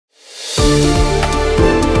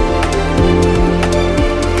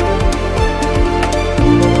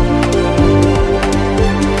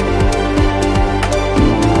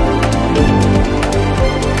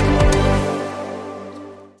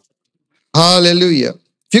Hallelujah.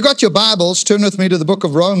 If you got your Bibles, turn with me to the book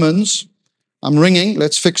of Romans. I'm ringing.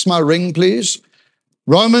 Let's fix my ring, please.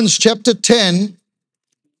 Romans chapter 10,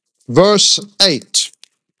 verse 8.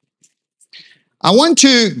 I want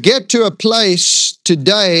to get to a place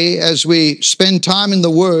today as we spend time in the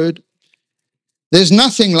Word. There's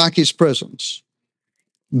nothing like His presence.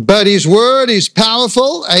 But His Word is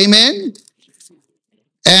powerful. Amen.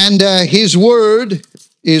 And His Word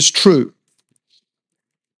is true.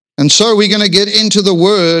 And so we're going to get into the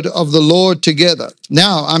word of the Lord together.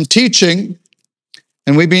 Now, I'm teaching,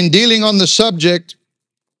 and we've been dealing on the subject,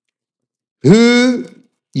 who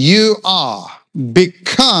you are.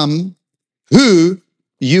 Become who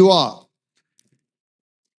you are.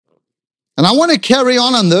 And I want to carry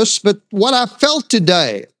on this, but what I felt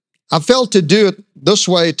today, I felt to do it this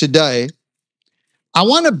way today. I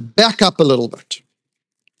want to back up a little bit.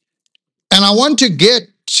 And I want to get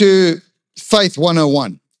to Faith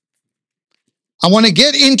 101. I want to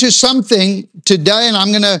get into something today, and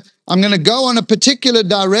I'm going to go on a particular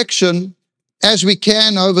direction as we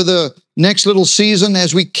can over the next little season,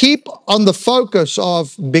 as we keep on the focus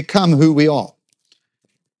of become who we are.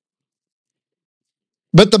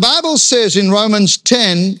 But the Bible says in Romans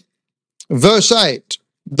 10, verse 8,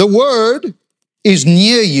 the word is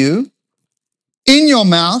near you, in your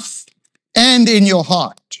mouth and in your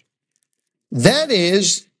heart. That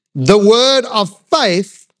is the word of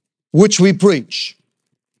faith which we preach.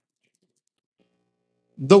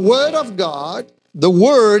 The word of God, the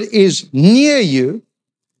word is near you,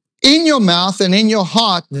 in your mouth and in your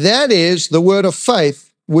heart. That is the word of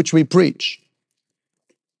faith which we preach.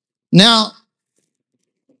 Now,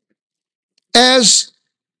 as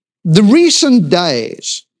the recent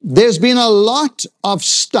days, there's been a lot of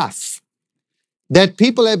stuff that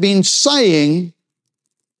people have been saying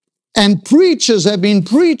and preachers have been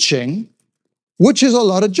preaching, which is a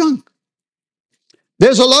lot of junk.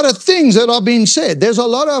 There's a lot of things that are being said. There's a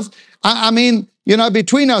lot of,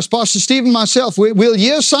 between us, Pastor Steve and myself, we'll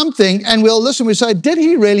hear something and we'll listen. We say, did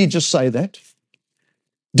he really just say that?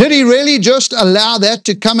 Did he really just allow that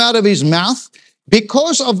to come out of his mouth?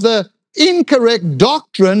 Because of the incorrect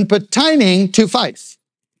doctrine pertaining to faith.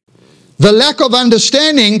 The lack of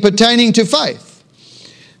understanding pertaining to faith.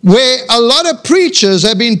 Where a lot of preachers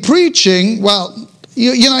have been preaching,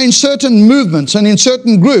 in certain movements and in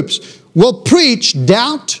certain groups, will preach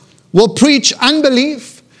doubt, will preach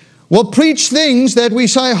unbelief, will preach things that we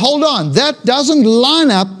say, hold on, that doesn't line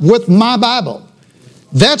up with my Bible.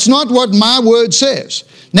 That's not what my word says.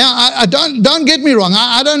 Now, I don't get me wrong.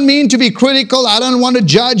 I don't mean to be critical. I don't want to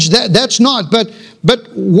judge. That's not. But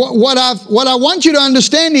what I want you to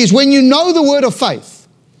understand is when you know the word of faith,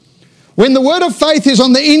 when the word of faith is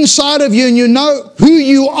on the inside of you and you know who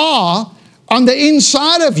you are on the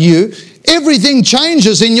inside of you, everything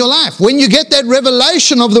changes in your life. When you get that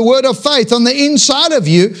revelation of the word of faith on the inside of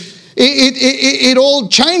you, it all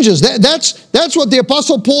changes. That's what the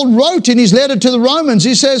Apostle Paul wrote in his letter to the Romans.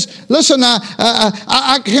 He says, listen,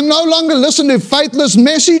 I can no longer listen to faithless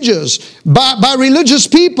messages by religious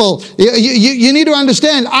people. You need to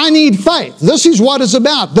understand, I need faith. This is what it's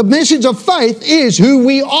about. The message of faith is who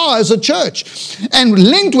we are as a church. And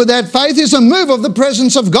linked with that faith is a move of the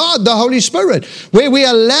presence of God, the Holy Spirit, where we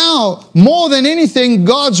allow more than anything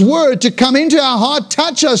God's word to come into our heart,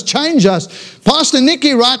 touch us, change us. Pastor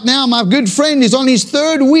Nicky right now, my good friend, is on his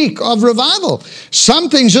third week of revival.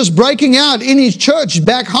 Something's just breaking out in his church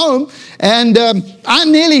back home. And I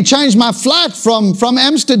nearly changed my flight from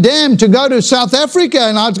Amsterdam to go to South Africa.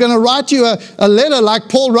 And I was going to write you a letter like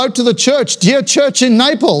Paul wrote to the church, dear church in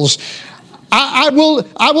Naples. I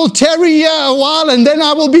will tarry here a while and then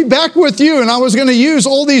I will be back with you. And I was going to use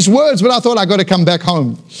all these words, but I thought I got to come back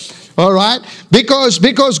home. All right? Because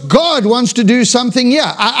God wants to do something here.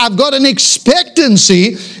 I've got an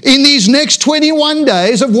expectancy in these next 21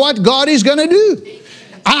 days of what God is going to do.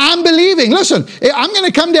 I'm believing. Listen, I'm going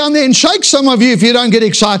to come down there and shake some of you if you don't get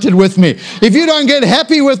excited with me. If you don't get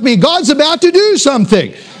happy with me, God's about to do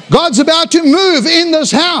something. God's about to move in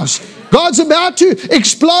this house. God's about to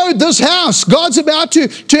explode this house. God's about to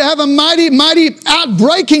have a mighty, mighty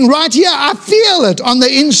outbreaking right here. I feel it on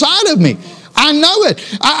the inside of me. I know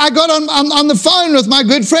it. I got on the phone with my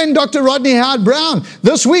good friend, Dr. Rodney Howard Brown.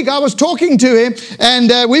 This week I was talking to him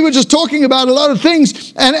and we were just talking about a lot of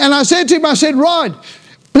things. And I said to him, I said, Rod,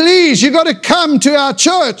 please, you got to come to our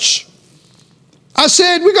church. I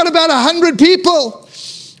said, we got about 100 people.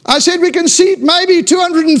 I said, we can seat maybe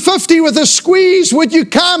 250 with a squeeze. Would you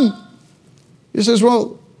come? He says,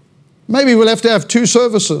 well, maybe we'll have to have 2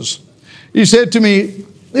 services. He said to me,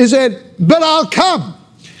 but I'll come.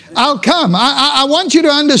 I'll come. I want you to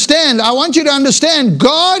understand. I want you to understand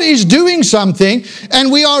God is doing something,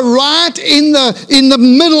 and we are right in the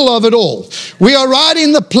middle of it all. We are right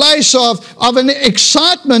in the place of an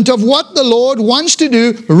excitement of what the Lord wants to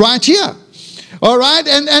do right here. All right,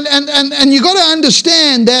 and you got to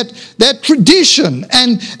understand that tradition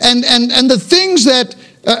and the things that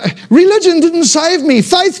religion didn't save me,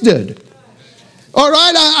 faith did. All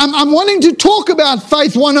right, I'm wanting to talk about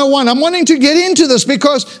Faith 101. I'm wanting to get into this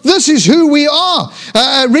because this is who we are.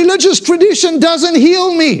 Religious tradition doesn't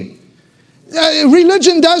heal me.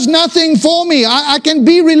 Religion does nothing for me. I can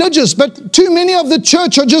be religious, but too many of the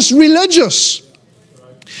church are just religious.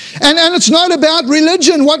 And it's not about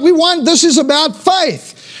religion. What we want, this is about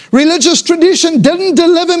faith. Religious tradition didn't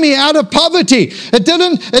deliver me out of poverty. It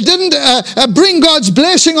didn't bring God's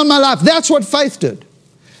blessing on my life. That's what faith did.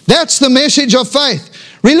 That's the message of faith.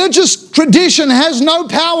 Religious tradition has no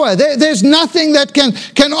power. There's nothing that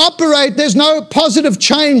can operate. There's no positive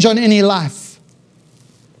change on any life.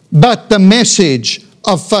 But the message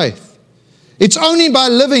of faith. It's only by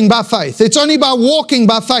living by faith. It's only by walking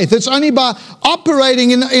by faith. It's only by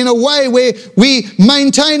operating in a way where we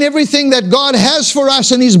maintain everything that God has for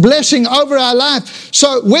us and His blessing over our life.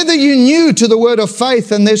 So whether you're new to the word of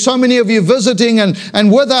faith, and there's so many of you visiting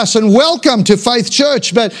and with us, and welcome to Faith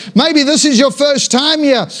Church, but maybe this is your first time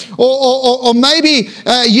here, or maybe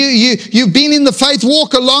you've been in the faith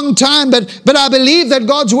walk a long time, but I believe that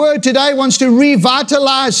God's word today wants to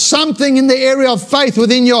revitalize something in the area of faith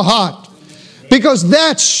within your heart. Because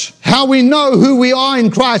that's how we know who we are in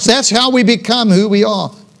Christ. That's how we become who we are.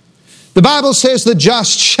 The Bible says the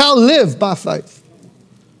just shall live by faith.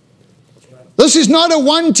 This is not a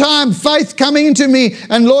one-time faith coming into me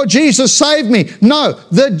and Lord Jesus save me. No,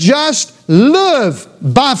 the just live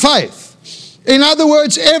by faith. In other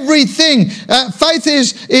words, everything. Faith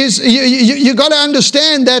is you got to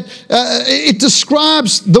understand that it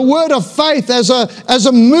describes the word of faith as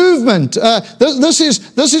a movement. This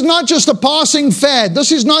is not just a passing fad.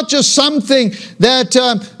 This is not just something that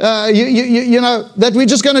that we're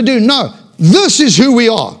just going to do. No, this is who we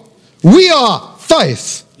are. We are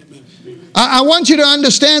faith. I want you to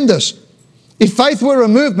understand this. If faith were a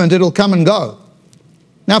movement, it'll come and go.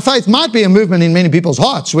 Now, faith might be a movement in many people's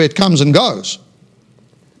hearts where it comes and goes.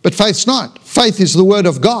 But faith's not. Faith is the word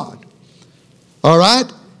of God. All right?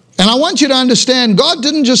 And I want you to understand, God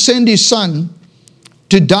didn't just send His Son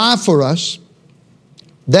to die for us,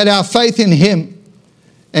 that our faith in Him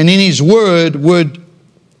and in His word would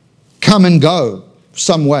come and go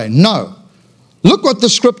some way. No. Look what the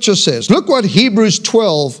scripture says. Look what Hebrews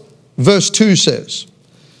 12 verse 2 says.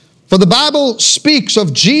 For the Bible speaks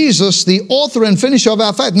of Jesus, the author and finisher of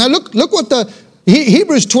our faith. Now look what the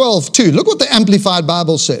Hebrews 12:2. Look what the Amplified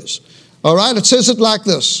Bible says. All right, it says it like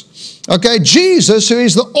this. Okay, Jesus, who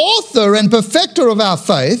is the author and perfecter of our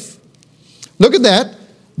faith. Look at that.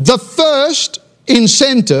 The first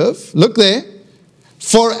incentive, look there,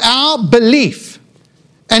 for our belief.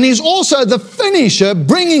 And He's also the finisher,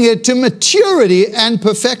 bringing it to maturity and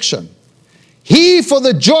perfection. He, for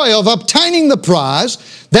the joy of obtaining the prize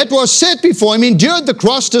that was set before Him, endured the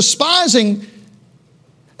cross, despising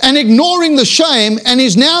and ignoring the shame, and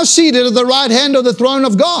is now seated at the right hand of the throne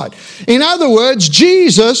of God. In other words,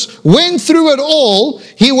 Jesus went through it all.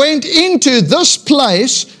 He went into this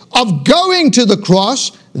place of going to the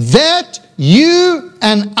cross that you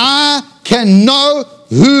and I can know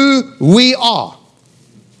who we are.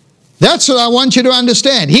 That's what I want you to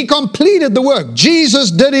understand. He completed the work. Jesus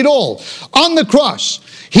did it all on the cross.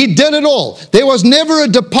 He did it all. There was never a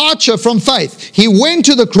departure from faith. He went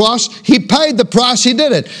to the cross. He paid the price. He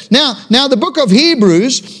did it. Now the book of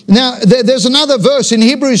Hebrews, there's another verse in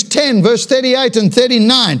Hebrews 10, verse 38 and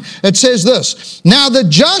 39. It says this, now the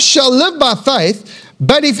just shall live by faith,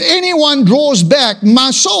 but if anyone draws back, my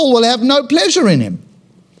soul will have no pleasure in him.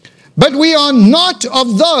 But we are not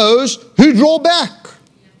of those who draw back.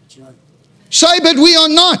 Say, but we are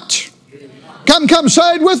not. Come,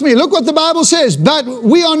 say it with me. Look what the Bible says. But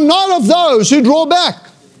we are not of those who draw back.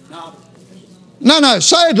 No,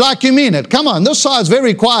 say it like you mean it. Come on, this side's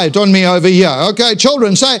very quiet on me over here. Okay,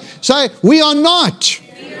 children, say, we are not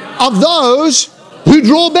of those who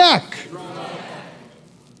draw back.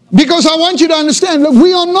 Because I want you to understand, look,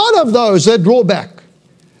 we are not of those that draw back,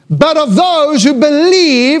 but of those who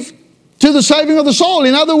believe to the saving of the soul.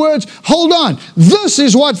 In other words, hold on. This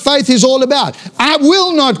is what faith is all about. I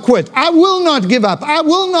will not quit. I will not give up. I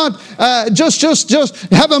will not just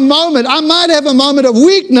have a moment. I might have a moment of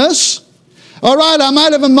weakness. All right, I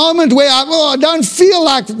might have a moment where I don't feel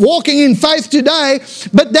like walking in faith today,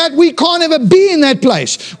 but that we can't ever be in that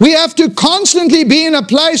place. We have to constantly be in a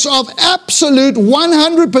place of absolute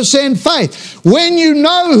 100% faith. When you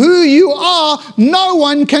know who you are, no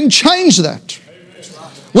one can change that.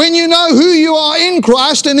 When you know who you are in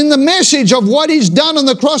Christ and in the message of what He's done on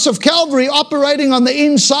the cross of Calvary operating on the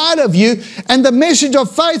inside of you, and the message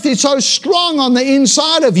of faith is so strong on the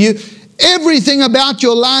inside of you, everything about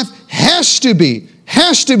your life has to be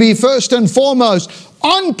first and foremost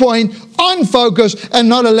on point, on focus, and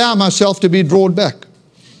not allow myself to be drawn back.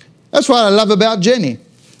 That's what I love about Jenny.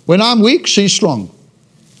 When I'm weak, she's strong.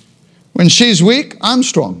 When she's weak, I'm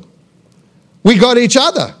strong. We got each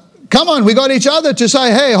other. Come on, we got each other to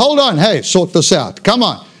say, hey, hold on, hey, sort this out. Come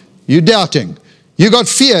on, you're doubting. You got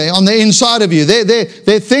fear on the inside of you. There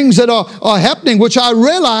are things that are happening which I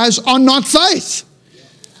realize are not faith.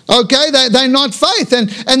 Okay, they're not faith, and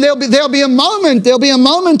there'll be a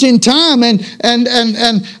moment in time, and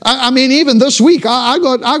I mean, even this week I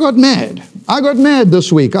got mad. I got mad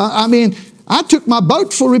this week. I mean, I took my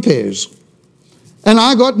boat for repairs, and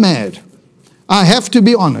I got mad. I have to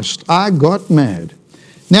be honest. I got mad.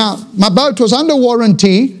 Now, my boat was under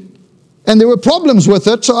warranty, and there were problems with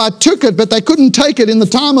it, so I took it, but they couldn't take it in the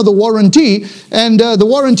time of the warranty, and the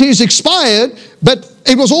warranty's expired, but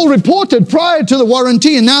it was all reported prior to the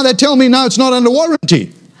warranty, and now they tell me, no, it's not under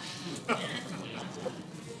warranty.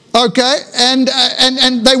 Okay, and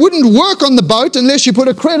they wouldn't work on the boat unless you put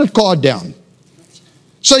a credit card down.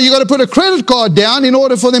 So you got to put a credit card down in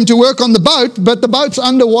order for them to work on the boat, but the boat's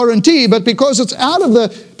under warranty, but because it's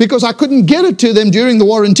because I couldn't get it to them during the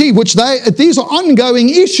warranty, these are ongoing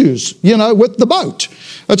issues, with the boat.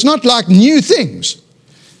 It's not like new things.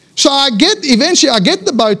 So eventually I get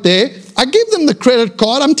the boat there, I give them the credit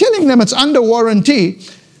card, I'm telling them it's under warranty.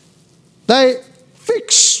 They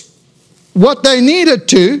fix what they needed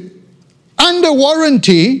to under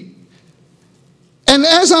warranty, and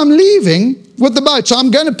as I'm leaving with the boat, so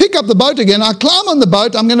I'm going to pick up the boat again, I climb on the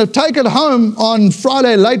boat, I'm going to take it home on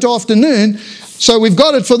Friday late afternoon, so we've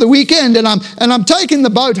got it for the weekend, and I'm taking the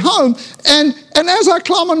boat home, and as I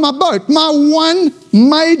climb on my boat, my one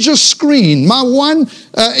major screen, my one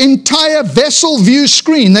entire vessel view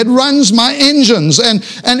screen that runs my engines and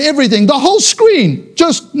everything, the whole screen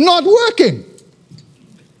just not working.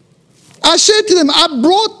 I said to them, I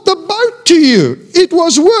brought the boat to you. It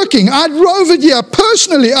was working. I drove it here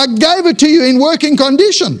personally. I gave it to you in working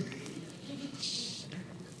condition.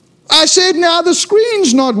 I said, now the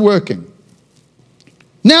screen's not working.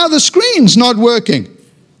 Now the screen's not working.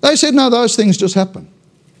 They said, no, those things just happen.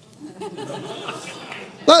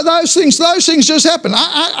 Those things just happen.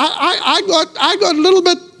 I got a little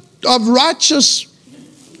bit of righteous.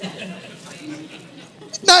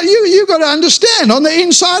 Now, you got to understand, on the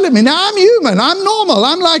inside of me, now I'm human, I'm normal,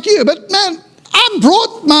 I'm like you, but man, I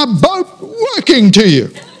brought my boat working to you.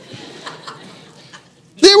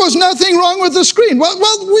 There was nothing wrong with the screen. Well,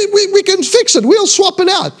 we can fix it, we'll swap it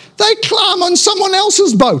out. They climb on someone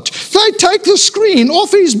else's boat. They take the screen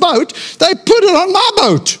off his boat, they put it on my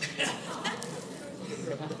boat.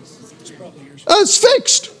 It's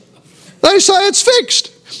fixed. They say it's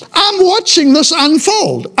fixed. I'm watching this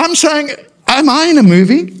unfold. I'm saying, am I in a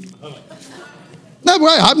movie? No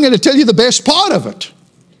way, I'm going to tell you the best part of it.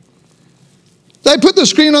 They put the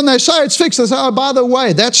screen on, they say it's fixed. They say, oh, by the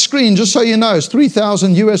way, that screen, just so you know, is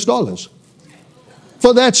 $3,000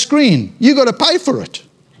 for that screen. You got to pay for it.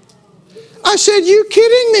 I said, you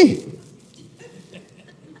kidding me?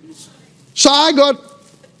 So I got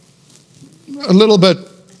a little bit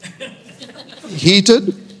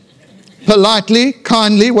heated, politely,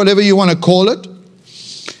 kindly, whatever you want to call it.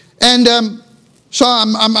 And so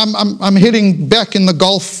I'm heading back in the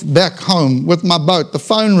Gulf back home with my boat. The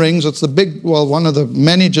phone rings. It's one of the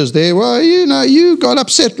managers there. Well, you got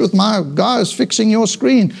upset with my guys fixing your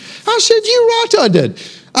screen. I said, you're right, I did.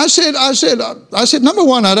 I said, number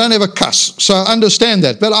one, I don't ever cuss, so understand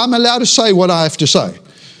that. But I'm allowed to say what I have to say.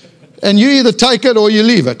 And you either take it or you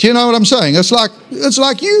leave it. You know what I'm saying? It's like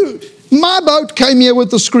my boat came here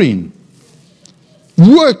with the screen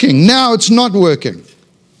working. Now it's not working.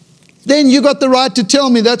 Then you got the right to tell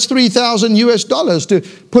me that's $3,000 to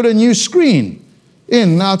put a new screen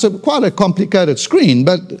in. Now it's quite a complicated screen,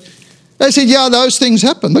 but they said, yeah, those things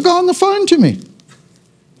happen. The guy on the phone to me.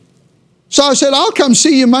 So I said, I'll come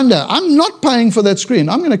see you Monday. I'm not paying for that screen.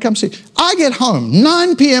 I'm going to come see. I get home,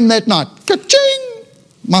 9 p.m. that night. Ka-ching!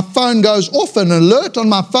 My phone goes off, an alert on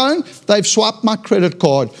my phone. They've swiped my credit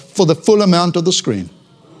card for the full amount of the screen.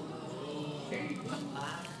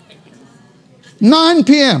 9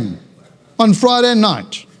 p.m. on Friday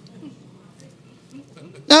night.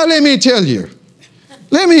 Now let me tell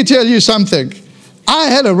you something. I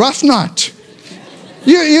had a rough night.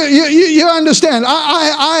 You understand?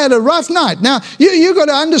 I had a rough night. Now, you got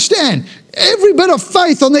to understand, every bit of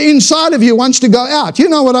faith on the inside of you wants to go out. You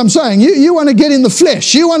know what I'm saying? You want to get in the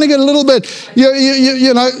flesh. You want to get a little bit,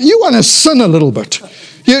 you want to sin a little bit.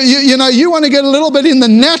 You want to get a little bit in the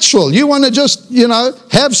natural. You want to just,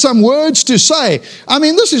 have some words to say. I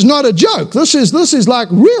mean, this is not a joke. This is like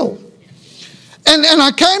real. And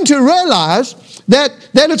I came to realize that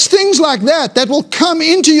it's things like that will come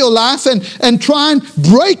into your life and try and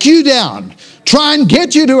break you down, try and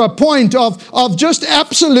get you to a point of just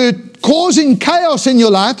absolute causing chaos in your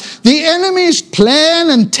life. The enemy's plan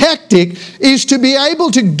and tactic is to be able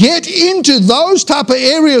to get into those type of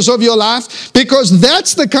areas of your life, because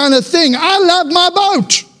that's the kind of thing. I love my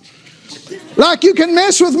boat. Like, you can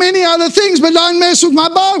mess with many other things, but don't mess with my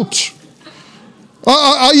boat.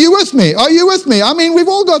 Are you with me? Are you with me? I mean, we've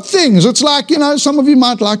all got things. It's like, some of you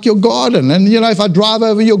might like your garden, and, if I drive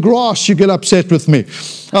over your grass, you get upset with me,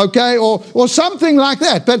 okay? Or something like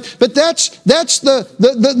that. But that's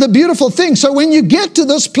the beautiful thing. So when you get to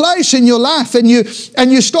this place in your life and you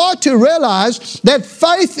start to realize that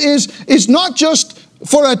faith is not just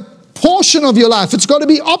for a portion of your life. It's got to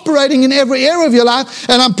be operating in every area of your life.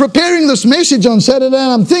 And I'm preparing this message on Saturday,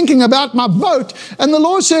 and I'm thinking about my boat, and the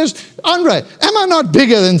Lord says, Andre, am I not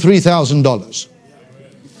bigger than $3,000?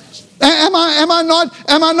 Am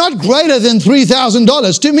I not greater than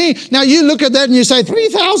 $3,000? To me, now you look at that and you say,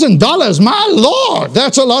 $3,000, my Lord,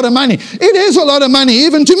 that's a lot of money. It is a lot of money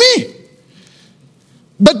even to me.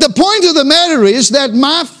 But the point of the matter is that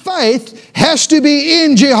my faith has to be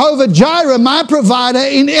in Jehovah Jireh, my provider,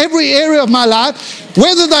 in every area of my life.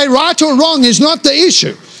 Whether they're right or wrong is not the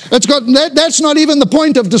issue. That's not even the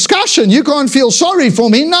point of discussion. You can't feel sorry for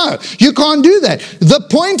me. No, you can't do that. The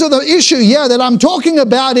point of the issue here that I'm talking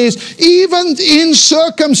about is, even in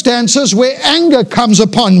circumstances where anger comes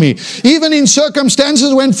upon me, even in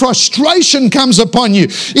circumstances when frustration comes upon you,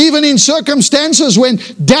 even in circumstances when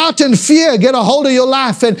doubt and fear get a hold of your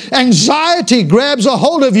life and anxiety grabs a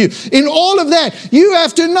hold of you, in all of that, you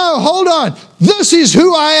have to know, hold on, this is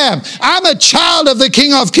who I am. I'm a child of the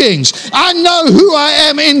King of Kings. I know who I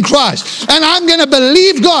am in Christ. And I'm going to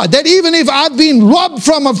believe God that even if I've been robbed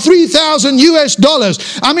from of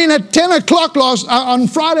 $3,000, I mean, at 10 o'clock on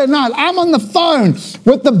Friday night, I'm on the phone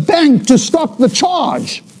with the bank to stop the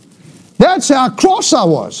charge. That's how cross I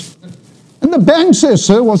was. And the bank says,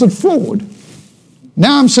 sir, was it fraud?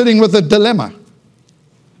 Now I'm sitting with a dilemma.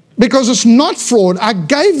 Because it's not fraud. I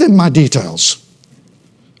gave them my details.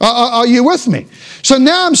 Are you with me? So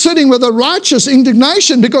now I'm sitting with a righteous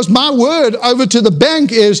indignation, because my word over to the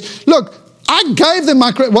bank is, look, I gave them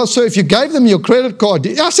my credit. Well, so if you gave them your credit card,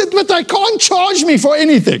 I said, but they can't charge me for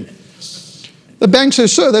anything. The bank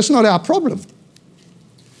says, sir, that's not our problem.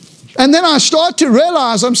 And then I start to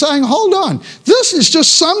realize, I'm saying, hold on, this is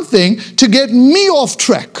just something to get me off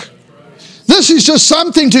track. This is just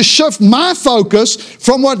something to shift my focus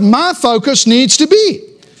from what my focus needs to be.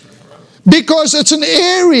 Because it's an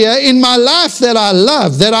area in my life that I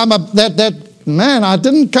love, man, I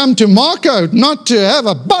didn't come to Marco not to have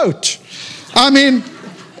a boat. I mean,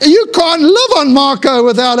 you can't live on Marco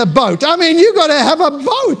without a boat. I mean, you got to have a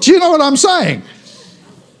boat. You know what I'm saying?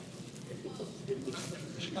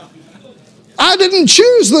 I didn't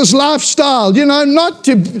choose this lifestyle, not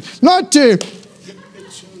to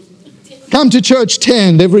come to church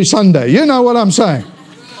 10 every Sunday. You know what I'm saying?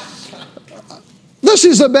 This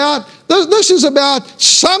is about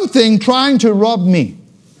something trying to rob me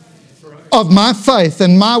of my faith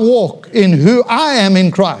and my walk in who I am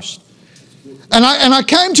in Christ. And I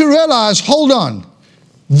came to realize, hold on,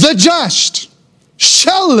 the just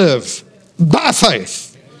shall live by faith.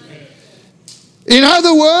 In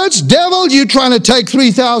other words, devil, you trying to take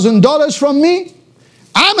 $3,000 from me?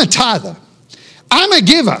 I'm a tither. I'm a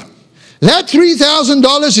giver. That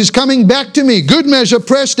 $3,000 is coming back to me. Good measure,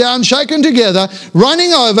 pressed down, shaken together,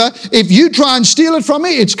 running over. If you try and steal it from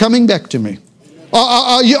me, it's coming back to me.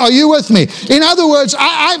 Are you with me? In other words,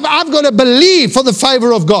 I've got to believe for the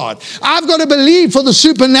favor of God. I've got to believe for the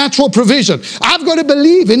supernatural provision. I've got to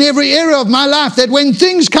believe in every area of my life that when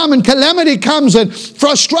things come and calamity comes and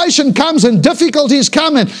frustration comes and difficulties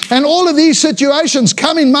come and all of these situations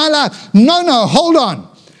come in my life. No, hold on.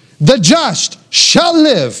 The just shall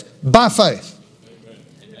live by faith.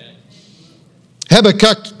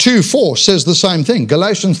 Habakkuk 2:4 says the same thing.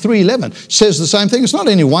 Galatians 3:11 says the same thing. It's not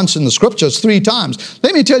only once in the scripture, it's 3 times.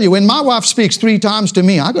 Let me tell you, when my wife speaks 3 times to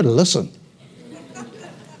me, I got to listen.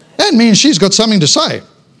 That means she's got something to say.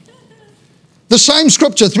 The same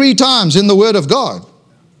scripture 3 times in the Word of God.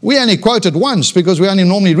 We only quote it once because we only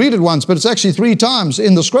normally read it once, but it's actually 3 times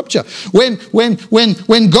in the scripture. When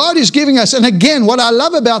God is giving us, and again, what I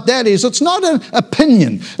love about that is it's not an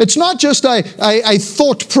opinion. It's not just a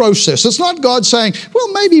thought process. It's not God saying,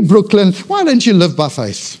 well, maybe Brooklyn, why don't you live by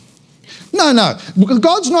faith? No.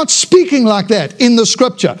 God's not speaking like that in the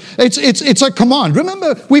scripture. It's a command.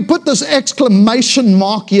 Remember, we put this exclamation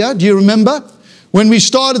mark here. Do you remember? When we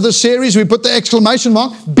started the series, we put the exclamation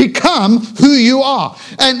mark, become who you are.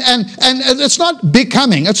 And it's not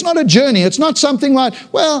becoming. It's not a journey. It's not something like,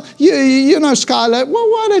 well, you know, Skylar,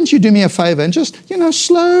 well, why don't you do me a favor and just,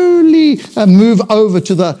 slowly move over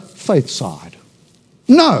to the faith side.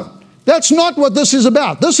 No, that's not what this is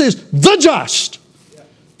about. This is the just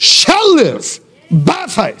shall live by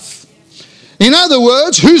faith. In other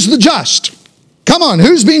words, who's the just? Come on,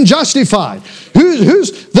 who's been justified?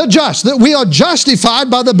 Who's the just? That we are justified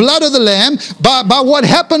by the blood of the Lamb, by what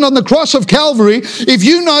happened on the cross of Calvary. If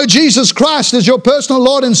you know Jesus Christ as your personal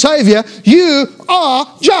Lord and Savior, you are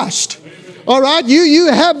just. All right? You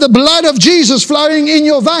have the blood of Jesus flowing in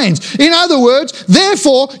your veins. In other words,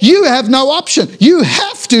 therefore, you have no option. You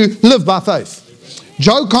have to live by faith.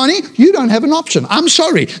 Joe, Connie, you don't have an option. I'm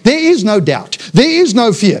sorry. There is no doubt. There is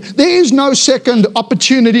no fear. There is no second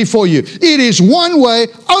opportunity for you. It is one way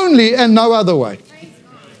only and no other way.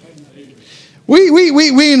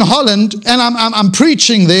 We in Holland, and I'm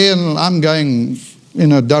preaching there, and I'm going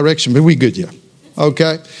in a direction, but we're good here.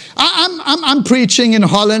 Okay, I'm preaching in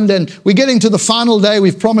Holland, and we're getting to the final day.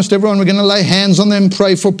 We've promised everyone we're going to lay hands on them,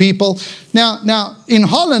 pray for people. Now in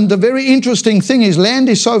Holland, the very interesting thing is land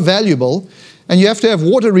is so valuable. And you have to have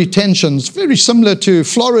water retention. It's very similar to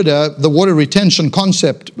Florida, the water retention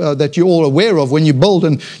concept that you're all aware of when you build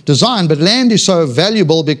and design. But land is so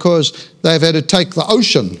valuable because they've had to take the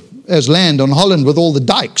ocean as land on Holland with all the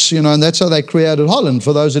dikes, and that's how they created Holland,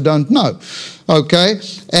 for those who don't know. Okay?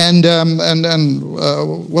 And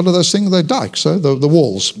what are those things? They're dikes, the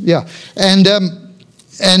walls. Yeah.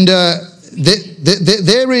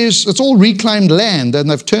 It's all reclaimed land, and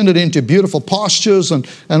they've turned it into beautiful pastures and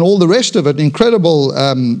all the rest of it. Incredible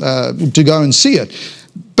to go and see it.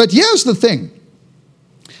 But here's the thing.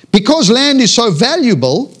 Because land is so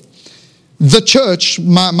valuable, the church,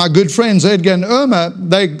 my good friends Edgar and Irma,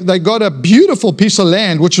 they got a beautiful piece of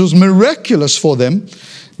land, which was miraculous for them.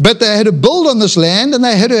 But they had to build on this land, and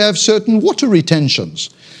they had to have certain water retentions.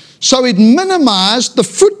 So it minimized the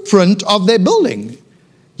footprint of their building.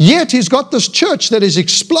 Yet he's got this church that is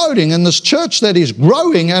exploding and this church that is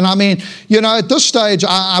growing. And I mean, at this stage,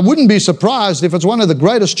 I wouldn't be surprised if it's one of the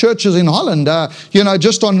greatest churches in Holland,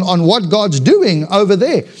 just on what God's doing over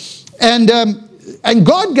there. And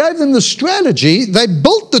God gave them the strategy. They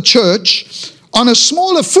built the church on a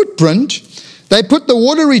smaller footprint. They put the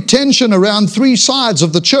water retention around 3 sides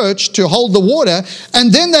of the church to hold the water.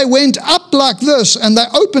 And then they went up like this, and they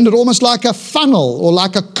opened it almost like a funnel or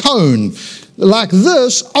like a cone, like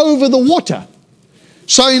this, over the water.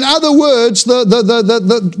 So in other words,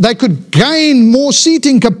 they could gain more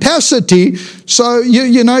seating capacity. So,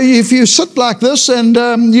 if you sit like this and,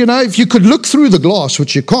 if you could look through the glass,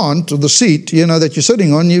 which you can't, or the seat, that you're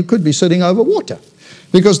sitting on, you could be sitting over water.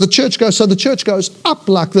 Because the church goes up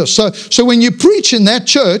like this. So when you preach in that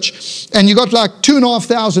church, and you got like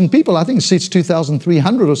 2,500 people, I think it seats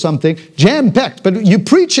 2,300 or something, jam-packed. But you're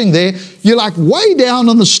preaching there, you're like way down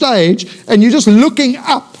on the stage, and you're just looking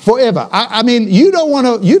up forever. I mean, you don't want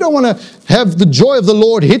to have the joy of the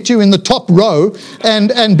Lord hit you in the top row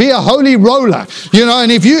and be a holy roller,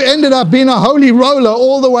 and if you ended up being a holy roller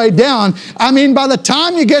all the way down, I mean, by the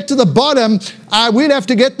time you get to the bottom, we'd have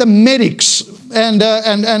to get the medics. And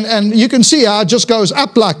you can see how it just goes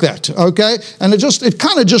up like that, okay? And it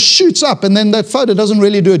kind of just shoots up, and then that photo doesn't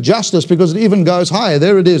really do it justice because it even goes higher.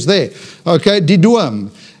 There it is there, okay? Diduam.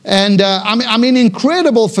 And I mean,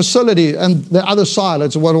 incredible facility. And the other side,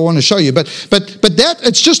 that's what I want to show you. But that,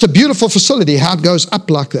 it's just a beautiful facility, how it goes up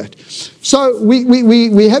like that. So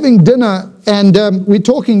we're having dinner, and we're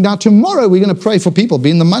talking now. Tomorrow we're going to pray for people,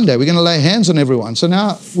 being the Monday. We're going to lay hands on everyone. So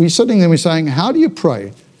now we're sitting there, we're saying, how do you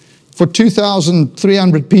pray for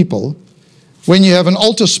 2,300 people when you have an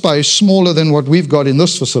altar space smaller than what we've got in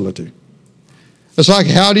this facility? It's like,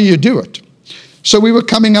 how do you do it? So we were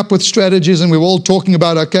coming up with strategies, and we were all talking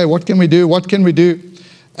about, okay, what can we do? What can we do?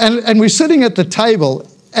 And we're sitting at the table,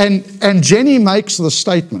 and Jenny makes the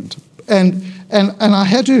statement. And I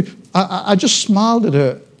had to, I just smiled at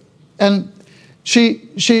her. And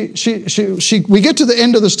we get to the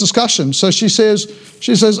end of this discussion. So she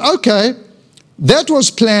says, okay, that was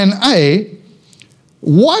plan A.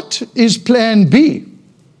 What is plan B?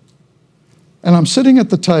 And I'm sitting at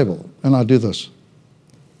the table and I do this.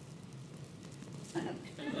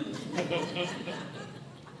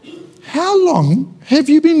 How long have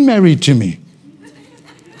you been married to me?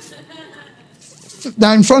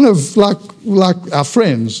 Now in front of like our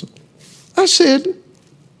friends, I said,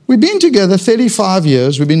 we've been together 35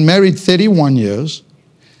 years, we've been married 31 years.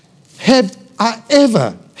 Have I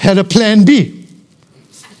ever had a plan B?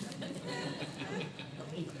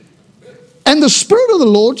 And the Spirit of the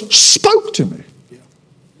Lord spoke to me.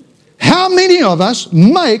 How many of us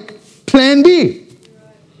make plan B?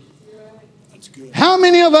 How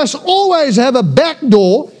many of us always have a back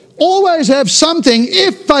door, always have something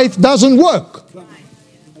if faith doesn't work?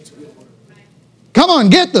 Come on,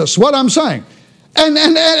 get this, what I'm saying. And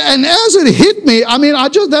as it hit me, I mean,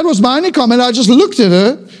 that was my only comment. I just looked at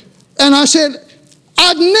her and I said,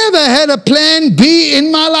 I've never had a plan B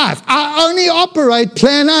in my life. I only operate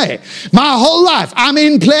plan A. My whole life, I'm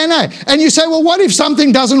in plan A. And you say, well, what if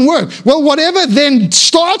something doesn't work? Well, whatever then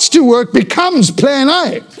starts to work becomes plan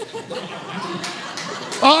A.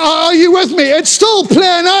 Are you with me? It's still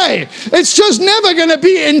plan A. It's just never going to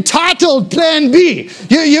be entitled plan B.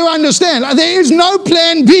 You understand? There is no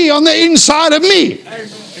plan B on the inside of me.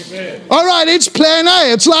 Amen. All right, it's plan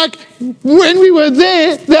A. It's like when we were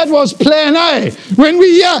there, that was plan A. When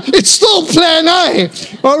we're here, it's still plan A.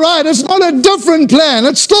 All right, it's not a different plan.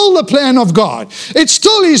 It's still the plan of God. It's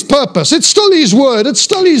still His purpose. It's still His word. It's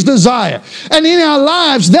still His desire. And in our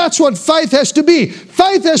lives, that's what faith has to be.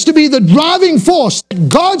 Faith has to be the driving force.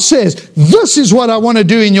 God says, this is what I want to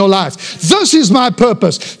do in your life. This is my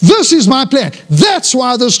purpose. This is my plan. That's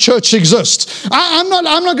why this church exists. I'm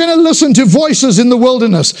not going to listen to voices in the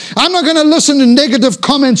wilderness. I'm not going to listen to negative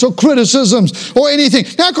comments or criticisms or anything.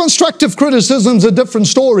 Now, constructive criticism is a different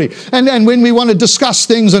story. And when we want to discuss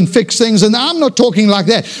things and fix things, and I'm not talking like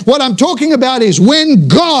that. What I'm talking about is when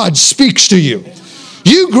God speaks to you.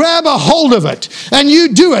 You grab a hold of it and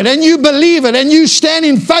you do it and you believe it and you stand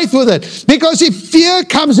in faith with it. Because if fear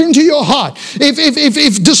comes into your heart,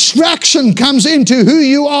 if distraction comes into who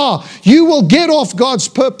you are, you will get off God's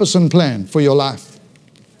purpose and plan for your life.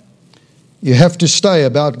 You have to stay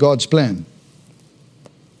about God's plan.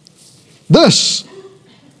 This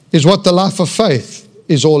is what the life of faith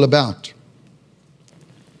is all about.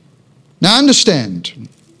 Now understand,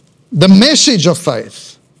 the message of faith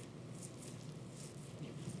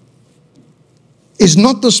is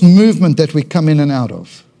not this movement that we come in and out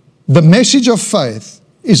of. The message of faith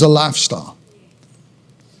is a lifestyle.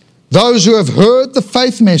 Those who have heard the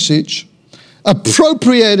faith message,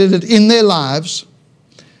 appropriated it in their lives,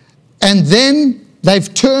 and then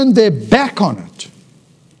they've turned their back on it.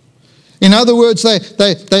 In other words, they've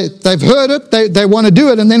heard it, they want to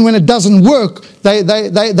do it, and then when it doesn't work,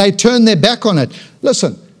 they turn their back on it.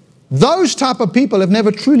 Listen, those type of people have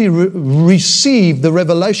never truly received the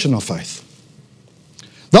revelation of faith.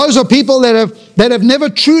 Those are people that have never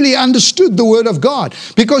truly understood the Word of God,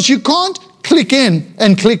 because you can't click in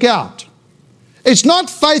and click out. It's not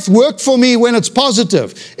faith work for me when it's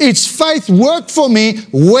positive. It's faith work for me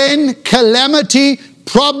when calamity,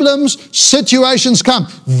 problems, situations come.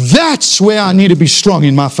 That's where I need to be strong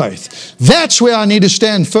in my faith. That's where I need to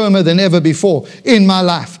stand firmer than ever before in my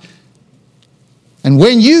life. And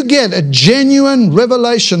when you get a genuine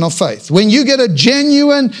revelation of faith, when you get a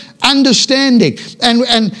genuine understanding,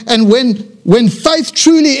 and when faith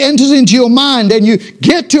truly enters into your mind and you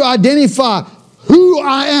get to identify who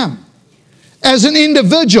I am as an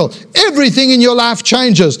individual, everything in your life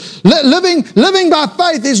changes. Living by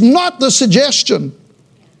faith is not the suggestion.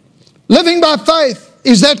 Living by faith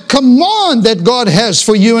is that command that God has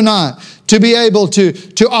for you and I to be able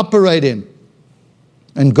to operate in.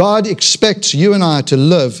 And God expects you and I to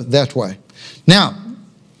live that way. Now,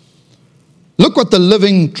 look what the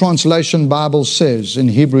Living Translation Bible says in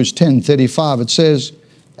Hebrews 10:35. It says,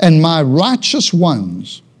 and my righteous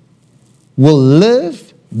ones will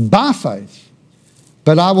live by faith,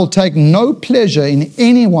 but I will take no pleasure in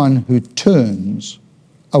anyone who turns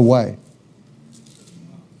away.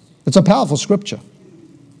 It's a powerful scripture.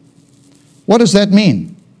 What does that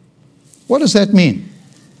mean? What does that mean?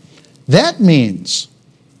 That means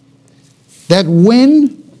that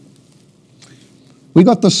when, we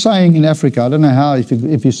got the saying in Africa, I don't know how,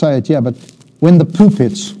 if you say it here, but when the poop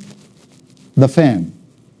hits the fan.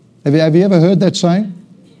 Have you ever heard that saying?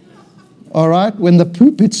 All right, when the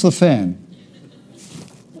poop hits the fan,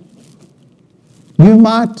 you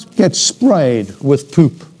might get sprayed with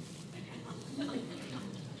poop.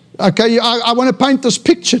 Okay, I want to paint this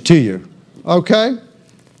picture to you. Okay?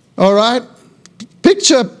 All right?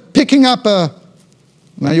 Picture picking up a...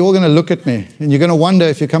 Now you're all going to look at me and you're going to wonder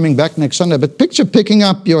if you're coming back next Sunday. But picture picking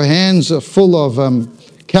up, your hands are full of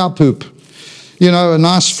cow poop. You know, a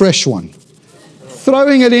nice fresh one.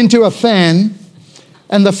 Throwing it into a fan,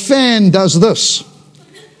 and the fan does this.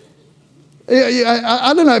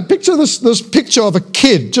 I don't know, picture this picture of a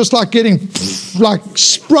kid just like getting like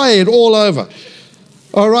sprayed all over.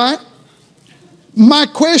 All right? My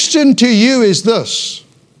question to you is this.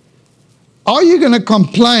 Are you going to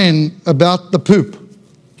complain about the poop?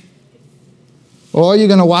 Or are you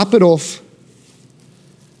going to wipe it off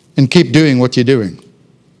and keep doing what you're doing?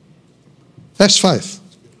 That's faith.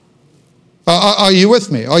 Are you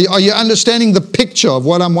with me? Are you understanding the picture of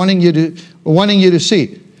what I'm wanting you to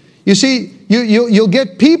see? You see, you'll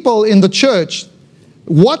get people in the church,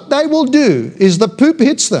 what they will do is the poop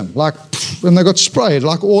hits them, like, and they got sprayed,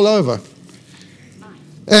 like all over.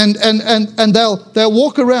 And they'll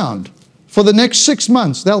walk around for the next 6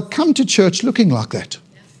 months. They'll come to church looking like that.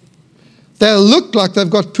 They'll look like they've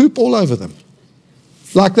got poop all over them.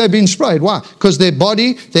 Like they've been sprayed. Why? Because their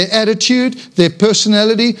body, their attitude, their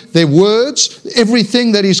personality, their words,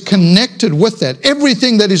 everything that is connected with that,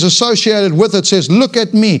 everything that is associated with it says, look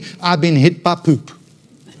at me, I've been hit by poop.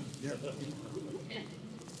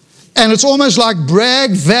 And it's almost like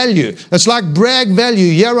brag value. It's like brag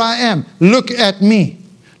value. Here I am. Look at me.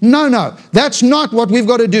 No, that's not what we've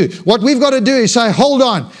got to do. What we've got to do is say, hold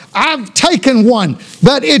on, I've taken one,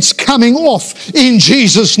 but it's coming off in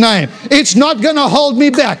Jesus' name. It's not going to hold me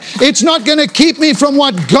back. It's not going to keep me from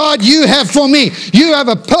what God you have for me. You have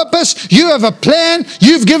a purpose. You have a plan.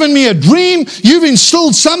 You've given me a dream. You've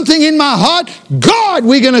instilled something in my heart. God,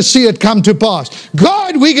 we're going to see it come to pass.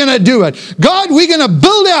 God, we're going to do it. God, we're going to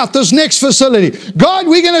build out this next facility. God,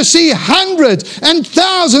 we're going to see hundreds and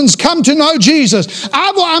thousands come to know Jesus.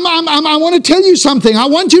 I want to tell you something. I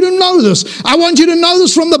want you to know this. I want you to know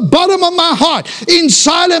this from the bottom of my heart.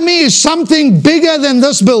 Inside of me is something bigger than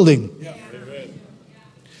this building. Yeah.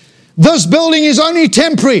 This building is only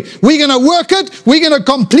temporary. We're going to work it. We're going to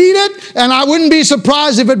complete it. And I wouldn't be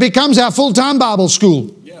surprised if it becomes our full-time Bible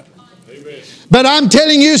school. But I'm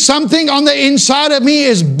telling you, something on the inside of me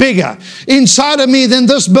is bigger inside of me than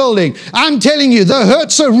this building. I'm telling you, the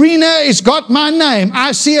Hertz Arena has got my name.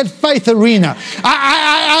 I see it, Faith Arena.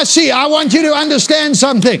 I see. I want you to understand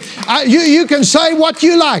something. You can say what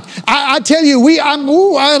you like. I tell you, I'm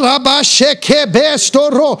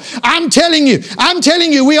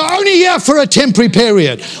telling you, we are only here for a temporary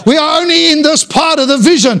period. We are only in this part of the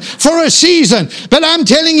vision for a season. But I'm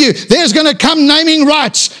telling you, there's going to come naming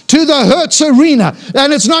rights to the Hertz Arena.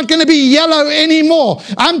 And it's not going to be yellow anymore.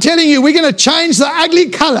 I'm telling you, we're going to change the ugly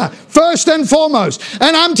color first and foremost.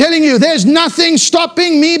 And I'm telling you, there's nothing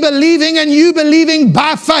stopping me believing and you believing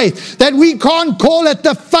by faith that we can't call it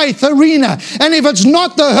the Faith Arena. And if it's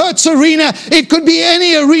not the Hertz Arena, it could be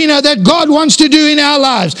any arena that God wants to do in our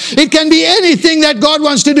lives. It can be anything that God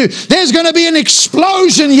wants to do. There's going to be an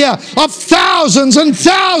explosion here of thousands and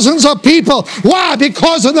thousands of people. Why?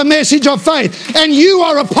 Because of the message of faith. And you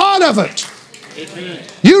are a part of it.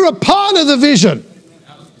 You're a part of the vision.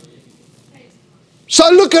 So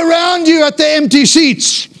look around you at the empty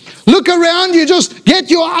seats. Look around you. Just get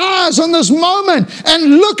your eyes on this moment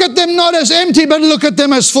and look at them not as empty, but look at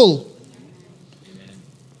them as full.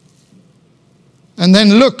 And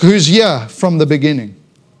then look who's here from the beginning.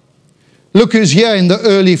 Look who's here in the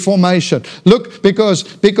early formation. Look,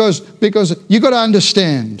 because you got to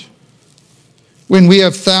understand, when we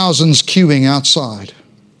have thousands queuing outside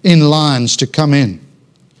in lines to come in,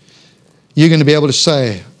 you're going to be able to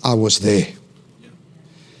say, I was there.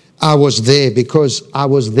 I was there because I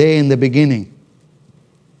was there in the beginning.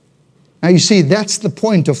 Now you see, that's the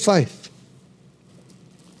point of faith.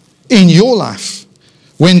 In your life,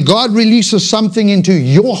 when God releases something into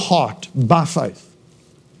your heart by faith,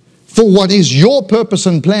 for what is your purpose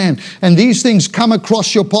and plan, and these things come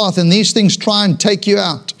across your path and these things try and take you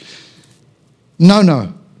out.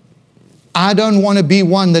 No. I don't want to be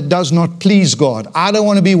one that does not please God. I don't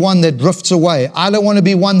want to be one that drifts away. I don't want to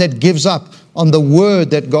be one that gives up on the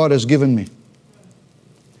word that God has given me.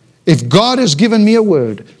 If God has given me a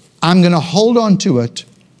word, I'm going to hold on to it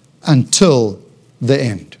until the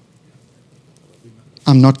end.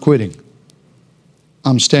 I'm not quitting.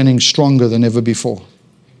 I'm standing stronger than ever before.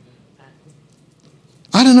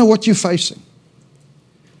 I don't know what you're facing.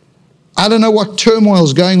 I don't know what turmoil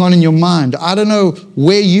is going on in your mind. I don't know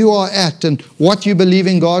where you are at and what you believe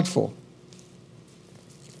in God for.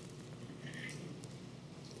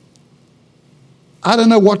 I don't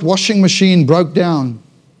know what washing machine broke down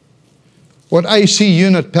what AC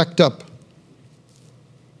unit packed up.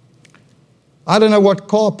 I don't know what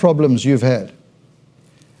car problems you've had.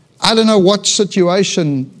 I don't know what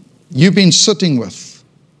situation you've been sitting with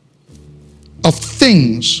of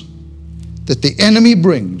things that the enemy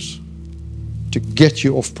brings to get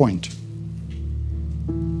you off point.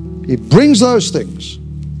 He brings those things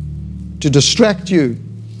to distract you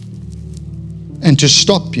and to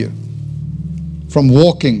stop you from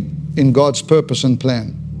walking in God's purpose and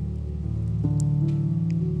plan.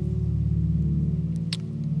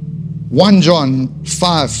 1 John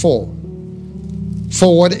 5:4.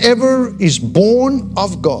 For whatever is born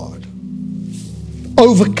of God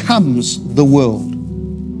overcomes the world.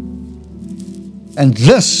 And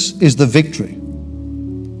this is the victory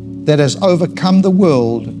that has overcome the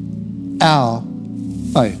world, our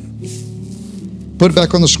faith. Put it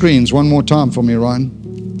back on the screens one more time for me, Ryan.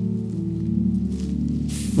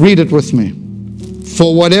 Read it with me.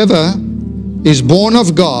 For whatever is born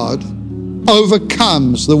of God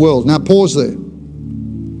overcomes the world. Now pause there.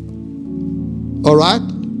 All right?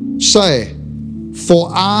 Say, for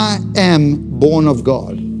I am born of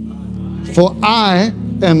God. For I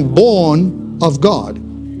am born of God.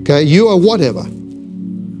 Okay, you are whatever.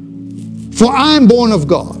 For I am born of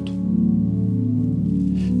God.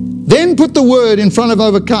 Then put the word in front of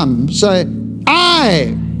overcome. Say,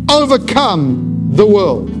 I overcome the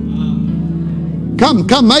world. Come,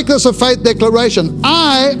 make this a faith declaration.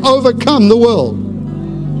 I overcome the world.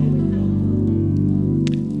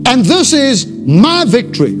 And this is my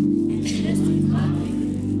victory.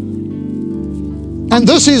 And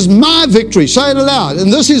this is my victory. Say it aloud.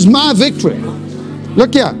 And this is my victory.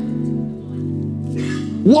 Look here.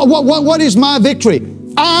 What is my victory?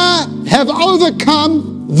 I have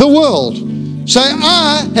overcome the world. Say,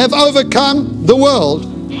 I have overcome the world.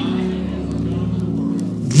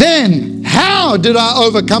 Then, how did I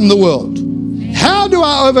overcome the world? How do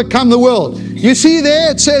I overcome the world? You see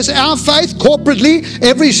there, it says our faith corporately,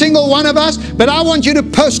 every single one of us, but I want you to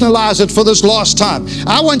personalize it for this last time.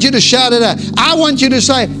 I want you to shout it out. I want you to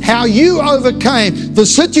say how you overcame the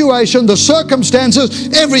situation, the circumstances,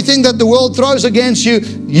 everything that the world throws against you.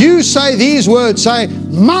 You say these words, say,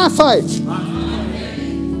 my faith.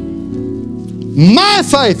 My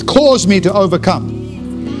faith caused me to overcome.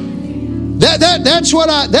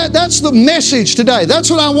 That's the message today. That's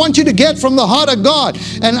what I want you to get from the heart of God.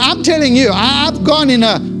 And I'm telling you, I've gone in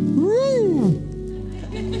a...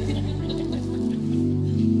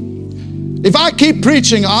 If I keep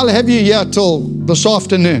preaching, I'll have you here till this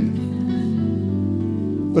afternoon.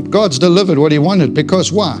 But God's delivered what He wanted,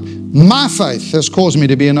 because why? My faith has caused me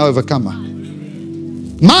to be an overcomer.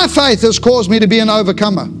 My faith has caused me to be an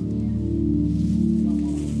overcomer.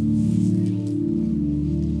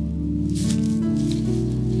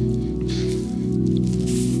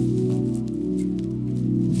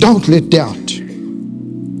 Don't let doubt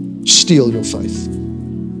steal your faith.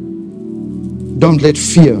 Don't let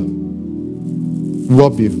fear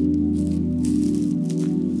rob you.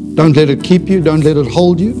 Don't let it keep you. Don't let it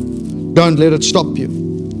hold you. Don't let it stop you.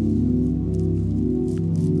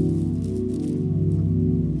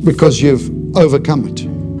 Because you've overcome it.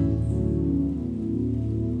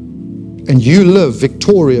 And you live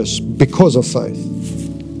victorious because of faith.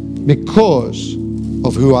 Because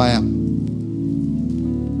of who I am.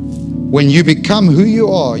 When you become who you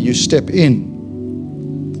are, you step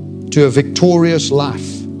in to a victorious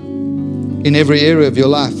life in every area of your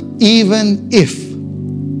life. Even if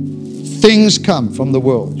things come from the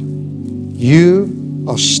world, you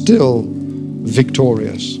are still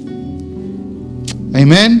victorious.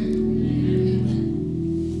 Amen?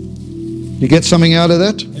 You get something out of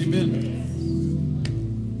that? Amen.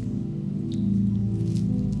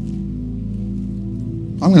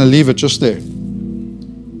 I'm going to leave it just there.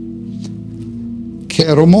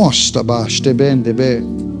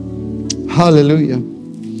 Hallelujah.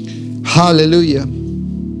 Hallelujah.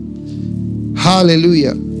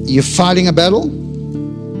 Hallelujah. You're fighting a battle.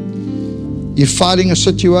 You're fighting a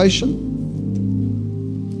situation.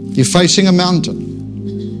 You're facing a mountain.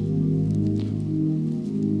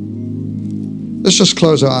 Let's just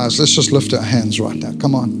close our eyes. Let's just lift our hands right now.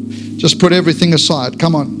 Come on. Just put everything aside.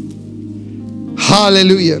 Come on.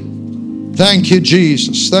 Hallelujah. Thank you,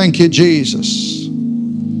 Jesus. Thank you, Jesus.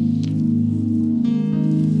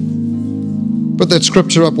 Put that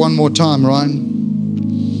scripture up one more time,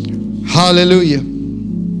 Ryan. Hallelujah.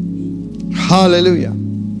 Hallelujah.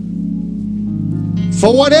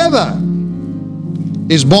 For whatever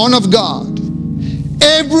is born of God,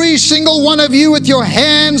 every single one of you with your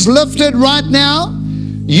hands lifted right now,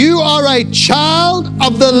 you are a child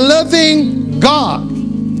of the living God.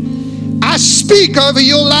 I speak over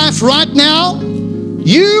your life right now.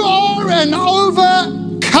 You are an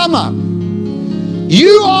overcomer.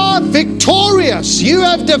 You are victorious. You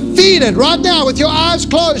have defeated. Right now, with your eyes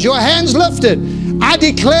closed, your hands lifted, I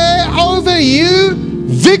declare over you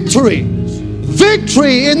victory.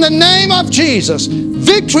 Victory in the name of Jesus.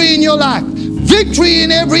 Victory in your life. Victory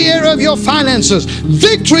in every area of your finances.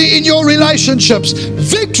 Victory in your relationships.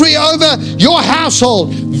 Victory over your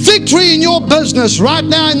household. Victory in your business right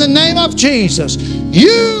now in the name of Jesus.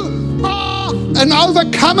 You are an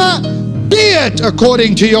overcomer. Be it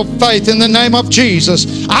according to your faith in the name of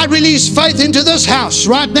Jesus. I release faith into this house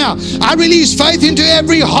right now. I release faith into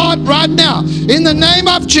every heart right now in the name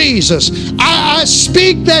of Jesus. I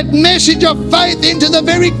speak that message of faith into the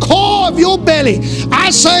very core of your belly.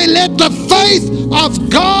 I say, let the faith of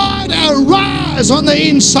God arise on the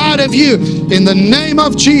inside of you in the name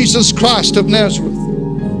of Jesus Christ of Nazareth.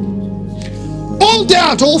 All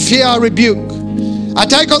doubt, all fear, I rebuke. I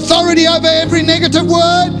take authority over every negative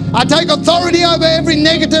word. I take authority over every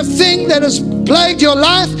negative thing that has plagued your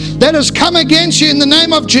life, that has come against you in the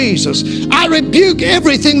name of Jesus. I rebuke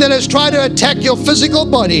everything that has tried to attack your physical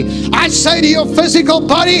body. I say to your physical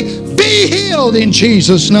body, be healed in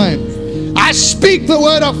Jesus' name. I speak the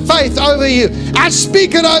word of faith over you. I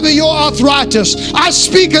speak it over your arthritis. I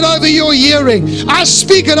speak it over your hearing. I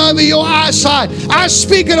speak it over your eyesight. I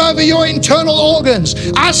speak it over your internal organs.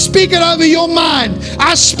 I speak it over your mind.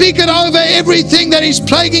 I speak it over everything that is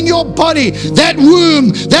plaguing your body, that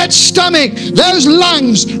womb, that stomach, those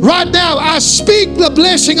lungs. Right now, I speak the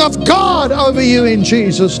blessing of God over you in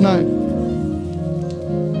Jesus' name.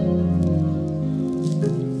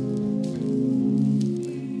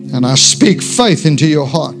 And I speak faith into your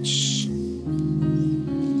hearts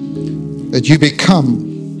that you become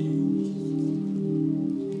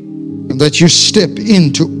and that you step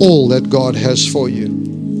into all that God has for you.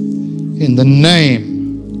 In the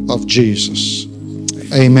name of Jesus.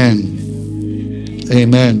 Amen.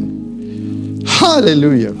 Amen.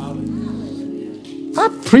 Hallelujah. I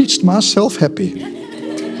preached myself happy.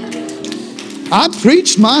 I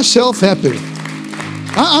preached myself happy.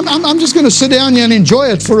 I'm just going to sit down here and enjoy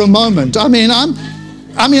it for a moment. I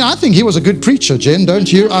think he was a good preacher, Jen,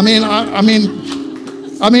 don't you? I mean,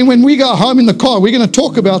 when we go home in the car, we're going to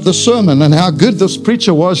talk about the sermon and how good this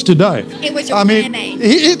preacher was today. It was your plan A.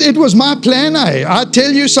 It was my plan A. I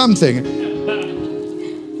tell you something.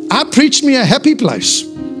 I preached me a happy place.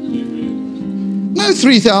 No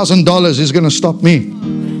 $3,000 is going to stop me.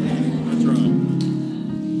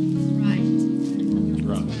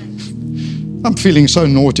 I'm feeling so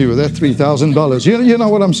naughty with that $3,000. You know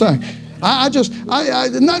what I'm saying?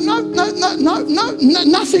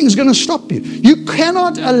 Nothing's going to stop you. You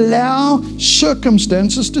cannot allow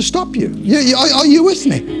circumstances to stop you. Are you with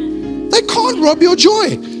me? They can't rob your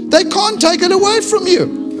joy. They can't take it away from you.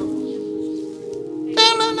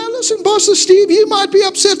 No, listen, Pastor Steve, you might be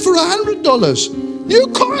upset for $100. You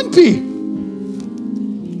can't be.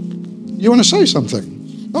 You want to say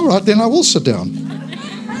something? All right, then I will sit down.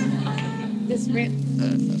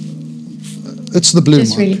 It's the blue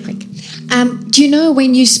Just mark. really quick. Do you know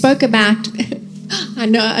when you spoke about, I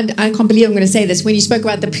know, I can't believe I'm going to say this, when you spoke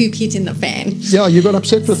about the poop hitting the fan. Yeah, you got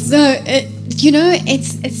upset with So,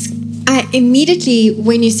 I immediately,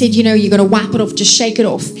 when you said, you're going to wipe it off, just shake it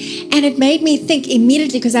off. And it made me think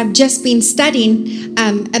immediately, because I've just been studying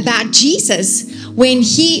about Jesus,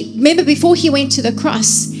 remember before he went to the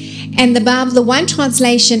cross, and the Bible, the one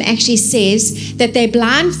translation actually says that they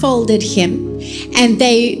blindfolded him and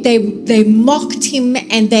they mocked him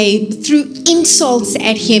and they threw insults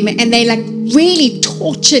at him and they really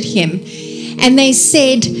tortured him. And they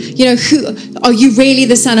said, who are you really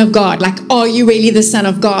the Son of God? Are you really the Son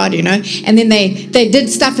of God? And then they did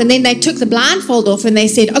stuff, and then they took the blindfold off and they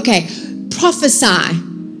said, okay, prophesy,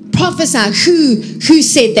 who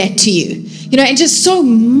said that to you? And just so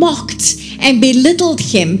mocked and belittled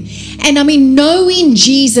him. And knowing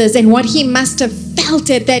Jesus and what he must have felt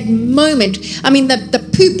at that moment, the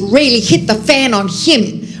poop really hit the fan on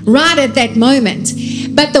him right at that moment.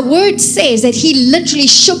 But the word says that he literally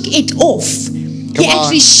shook it off. He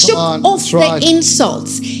actually shook off the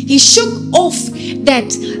insults. He shook off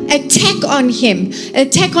that attack on him,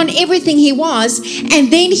 attack on everything he was.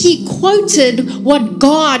 And then he quoted what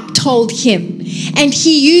God told him. And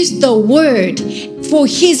he used the word for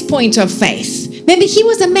his point of faith. Remember, he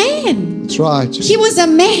was a man. That's right. He was a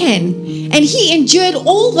man. And he endured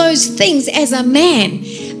all those things as a man.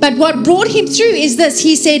 But what brought him through is this.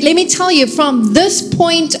 He said, let me tell you, from this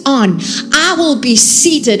point on, I will be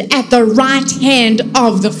seated at the right hand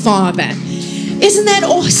of the Father. Isn't that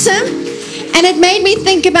awesome? And it made me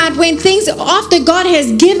think about when things, after God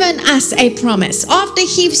has given us a promise, after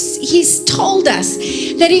He's told us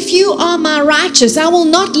that if you are my righteous, I will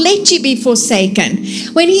not let you be forsaken.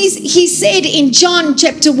 When He said in John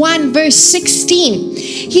chapter 1 verse 16,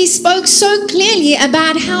 He spoke so clearly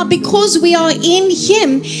about how because we are in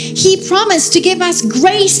Him, He promised to give us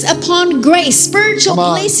grace upon grace, spiritual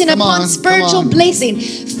blessing upon spiritual blessing,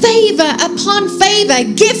 favor upon favor,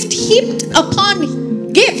 gift heaped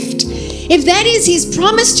upon gift. If that is His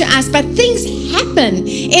promise to us, but things happen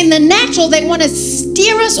in the natural, they want to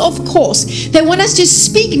steer us off course. They want us to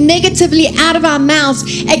speak negatively out of our mouths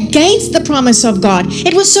against the promise of God.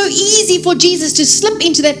 It was so easy for Jesus to slip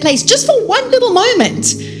into that place just for one little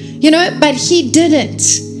moment, but He didn't.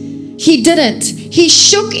 He didn't. He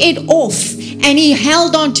shook it off and He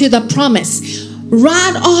held on to the promise.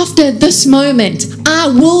 Right after this moment, I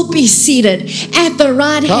will be seated at the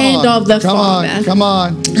right hand of the Father. Come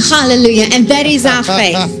on. Hallelujah. And that is our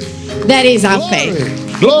faith. That is our faith.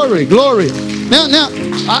 Glory. Now,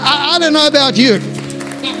 I don't know about you.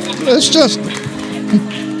 It's just,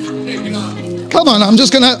 come on. I'm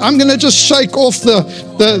gonna just shake off the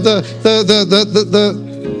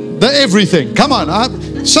everything. Come on.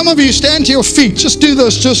 Some of you stand to your feet. Just do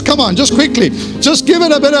this. Just come on. Just quickly. Just give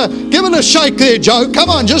it a shake there, Joe.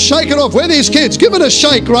 Come on. Just shake it off. Where are these kids? Give it a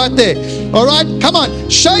shake right there. All right. Come on.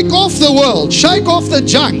 Shake off the world. Shake off the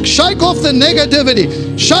junk. Shake off the negativity.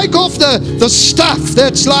 Shake off the stuff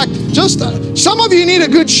that's like just. Some of you need a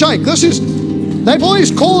good shake. They've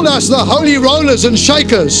always called us the holy rollers and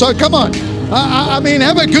shakers. So come on. I mean,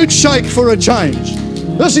 have a good shake for a change.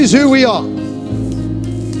 This is who we are.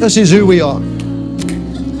 This is who we are.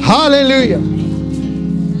 Hallelujah.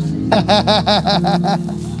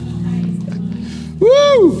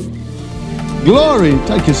 Woo! Glory.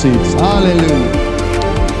 Take your seats. Hallelujah.